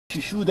She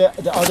threw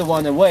the other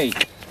one away.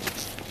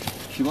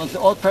 She wants the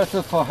old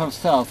pretzel for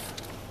herself.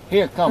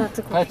 Here, come,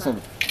 pretzel.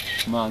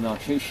 No,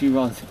 she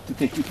wants to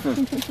take it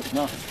first.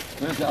 No,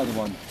 where's the other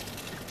one?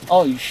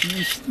 Oh, she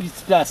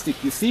eats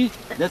plastic. You see?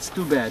 That's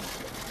too bad.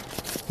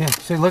 Yeah.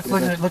 See, look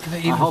at the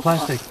even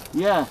plastic.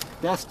 Yeah,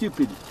 that's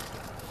stupid.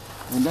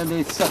 And then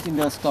they stuck in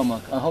their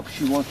stomach. I hope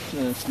she won't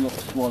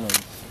swallow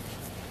it.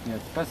 Yeah,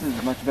 pretzel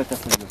is much better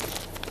for you.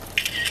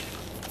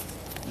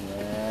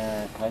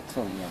 Yeah,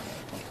 pretzel. Yeah.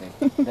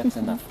 Okay, that's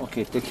enough.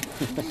 Okay, take it.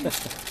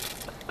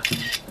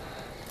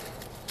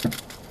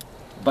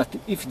 But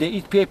if they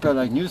eat paper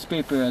like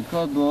newspaper and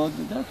cardboard,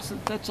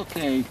 that's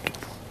okay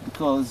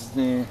because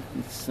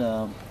it's